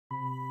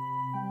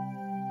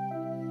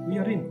We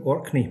are in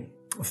Orkney,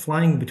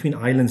 flying between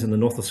islands in the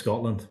north of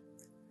Scotland.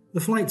 The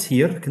flights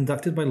here,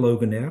 conducted by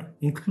Loganir,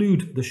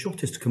 include the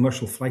shortest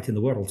commercial flight in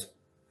the world.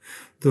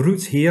 The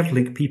routes here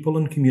link people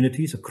and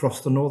communities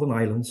across the Northern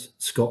Islands,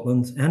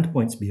 Scotland and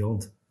points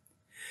beyond.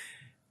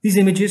 These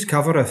images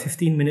cover a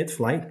 15-minute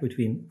flight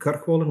between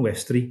Kirkwall and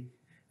Westry,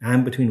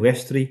 and between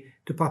Westry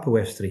to Papa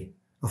Westry,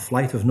 a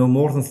flight of no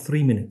more than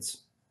 3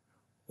 minutes,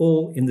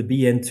 all in the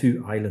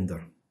BN2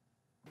 Islander.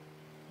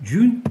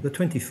 June the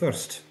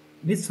 21st,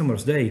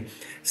 Midsummer's Day,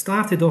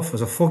 started off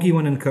as a foggy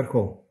one in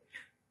Kirkwall.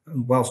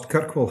 Whilst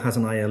Kirkwall has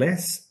an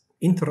ILS,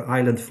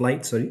 inter-island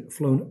flights are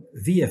flown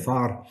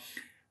VFR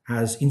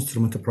as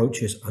instrument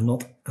approaches are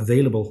not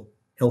available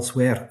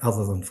elsewhere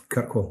other than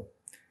Kirkwall.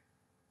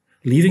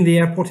 Leaving the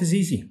airport is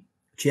easy.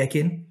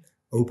 Check-in,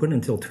 open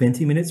until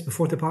 20 minutes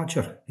before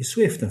departure, is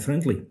swift and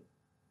friendly.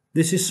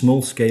 This is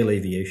small-scale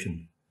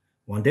aviation.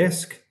 One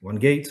desk, one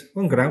gate,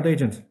 one ground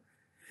agent.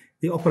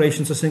 The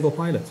operation's a single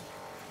pilot,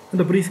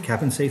 and a brief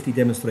cabin safety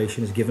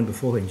demonstration is given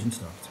before engine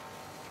start.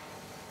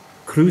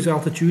 Cruise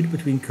altitude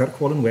between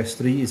Kirkwall and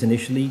Westry is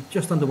initially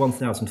just under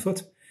 1,000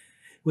 foot,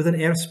 with an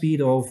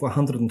airspeed of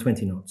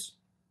 120 knots.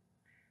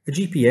 A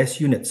GPS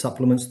unit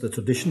supplements the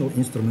traditional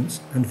instruments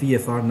and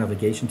VFR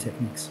navigation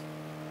techniques.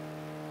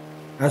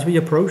 As we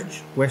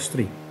approach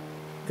Westry,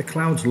 the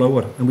clouds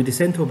lower and we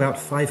descend to about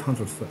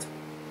 500 foot.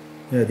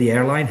 The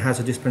airline has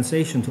a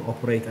dispensation to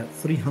operate at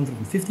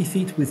 350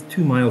 feet with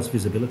 2 miles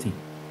visibility.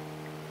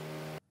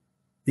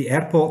 The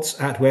airports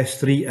at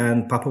Westry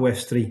and Papa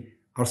Westry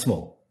are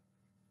small,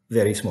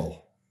 very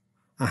small.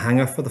 A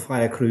hangar for the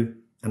fire crew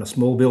and a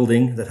small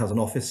building that has an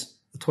office,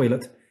 a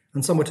toilet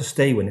and somewhere to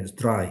stay when it's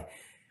dry.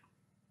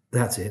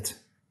 That's it.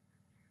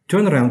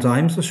 Turnaround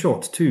times are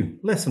short too,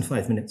 less than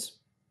 5 minutes.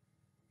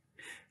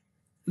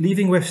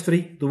 Leaving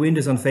Westry, the wind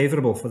is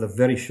unfavourable for the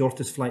very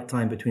shortest flight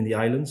time between the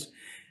islands,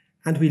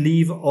 and we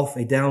leave off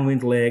a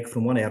downwind leg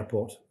from one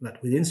airport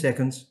that within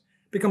seconds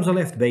becomes a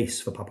left base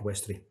for Papa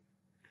Westry.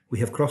 We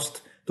have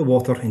crossed the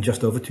water in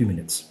just over 2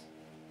 minutes.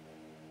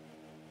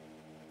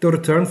 The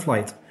return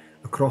flight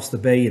across the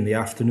bay in the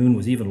afternoon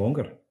was even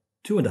longer,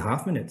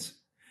 2.5 minutes.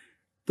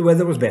 The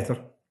weather was better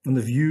and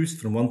the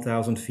views from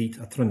 1,000 feet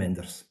are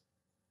tremendous.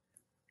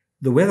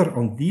 The weather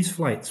on these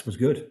flights was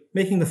good,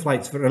 making the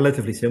flights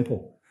relatively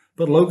simple,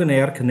 but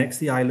Loganir connects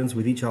the islands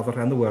with each other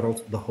and the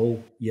world the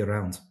whole year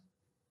round.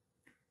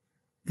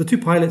 The two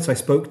pilots I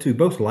spoke to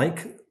both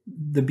like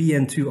the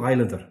BN2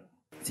 Islander.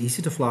 It's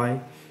easy to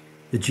fly,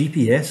 the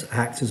GPS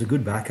acts as a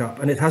good backup,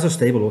 and it has a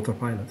stable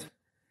autopilot.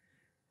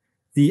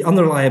 The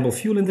unreliable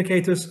fuel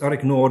indicators are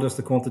ignored as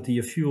the quantity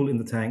of fuel in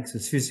the tanks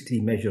is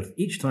physically measured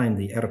each time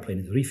the aeroplane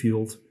is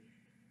refueled,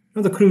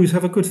 and the crews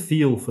have a good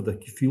feel for the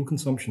fuel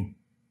consumption.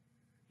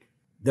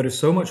 There is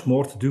so much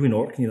more to do in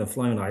Orkney than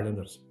fly on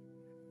islanders.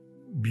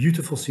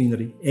 Beautiful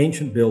scenery,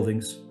 ancient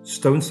buildings,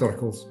 stone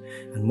circles,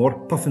 and more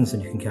puffins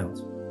than you can count.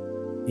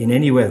 In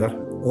any weather,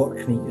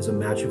 Orkney is a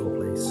magical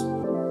place.